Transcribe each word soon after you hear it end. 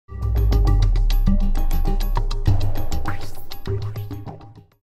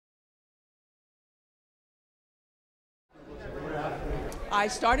I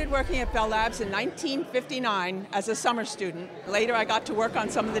started working at Bell Labs in 1959 as a summer student. Later I got to work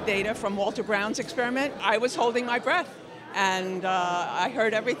on some of the data from Walter Brown's experiment. I was holding my breath, and I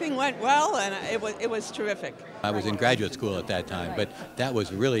heard everything went well, and it was terrific. I was in graduate school at that time, but that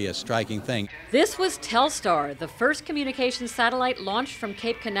was really a striking thing. This was Telstar, the first communications satellite launched from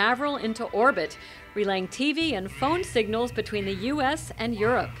Cape Canaveral into orbit, relaying TV and phone signals between the U.S. and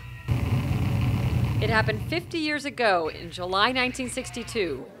Europe. It happened 50 years ago in July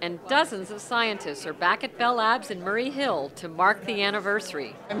 1962, and dozens of scientists are back at Bell Labs in Murray Hill to mark the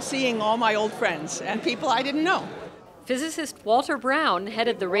anniversary. I'm seeing all my old friends and people I didn't know. Physicist Walter Brown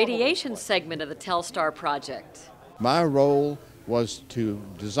headed the radiation segment of the Telstar project. My role was to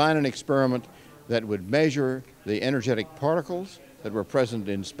design an experiment that would measure the energetic particles that were present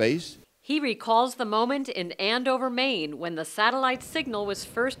in space. He recalls the moment in Andover, Maine, when the satellite signal was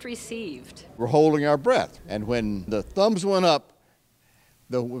first received. We're holding our breath, and when the thumbs went up,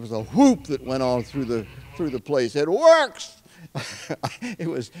 there was a whoop that went on through the place. It works! It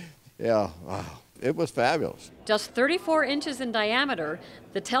was, yeah, wow. It was fabulous. Just 34 inches in diameter,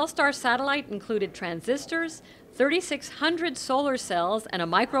 the Telstar satellite included transistors, 3,600 solar cells, and a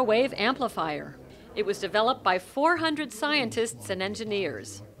microwave amplifier. It was developed by 400 scientists and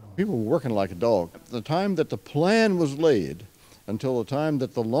engineers. People were working like a dog. The time that the plan was laid until the time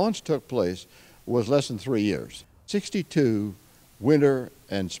that the launch took place was less than 3 years. 62, winter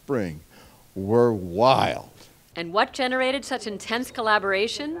and spring, were wild. And what generated such intense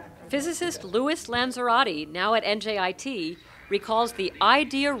collaboration? Physicist Louis Lanzerotti, now at NJIT, recalls the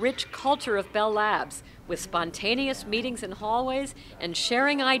idea-rich culture of Bell Labs, with spontaneous meetings in hallways and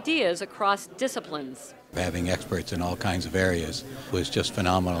sharing ideas across disciplines. Having experts in all kinds of areas was just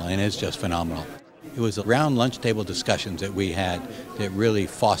phenomenal, and is just phenomenal. It was around lunch table discussions that we had that really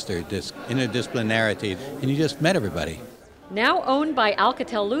fostered this interdisciplinarity, and you just met everybody. Now owned by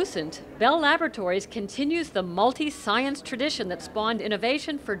Alcatel-Lucent, Bell Laboratories continues the multi-science tradition that spawned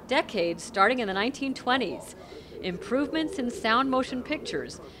innovation for decades, starting in the 1920s. Improvements in sound motion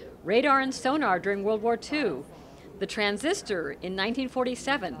pictures, radar and sonar during World War II, the transistor in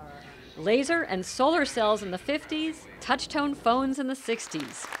 1947, laser and solar cells in the 50s, touch-tone phones in the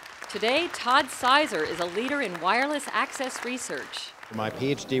 60s. Today, Tod Sizer is a leader in wireless access research. My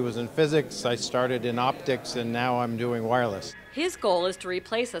PhD was in physics, I started in optics, and now I'm doing wireless. His goal is to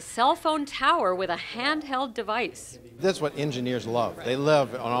replace a cell phone tower with a handheld device. That's what engineers love. They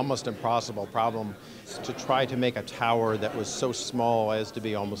love an almost impossible problem, to try to make a tower that was so small as to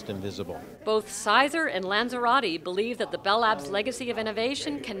be almost invisible. Both Sizer and Lanzerotti believe that the Bell Labs legacy of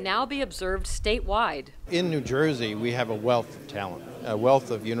innovation can now be observed statewide. In New Jersey, we have a wealth of talent, a wealth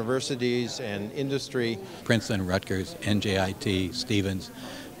of universities and industry. Princeton, Rutgers, NJIT, Stevens,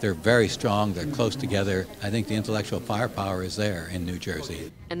 they're very strong, they're close together. I think the intellectual firepower is there in New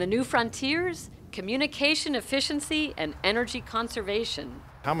Jersey. And the new frontiers? Communication efficiency and energy conservation.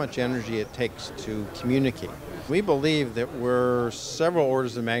 How much energy it takes to communicate. We believe that we're several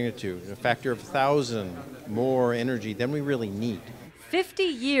orders of magnitude, a factor of 1,000 more energy than we really need. 50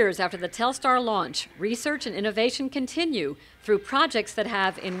 years after the Telstar launch, research and innovation continue through projects that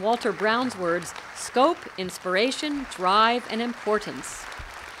have, in Walter Brown's words, scope, inspiration, drive, and importance.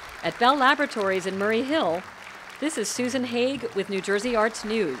 At Bell Laboratories in Murray Hill, this is Susan Haig with New Jersey Arts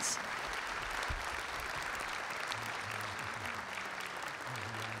News.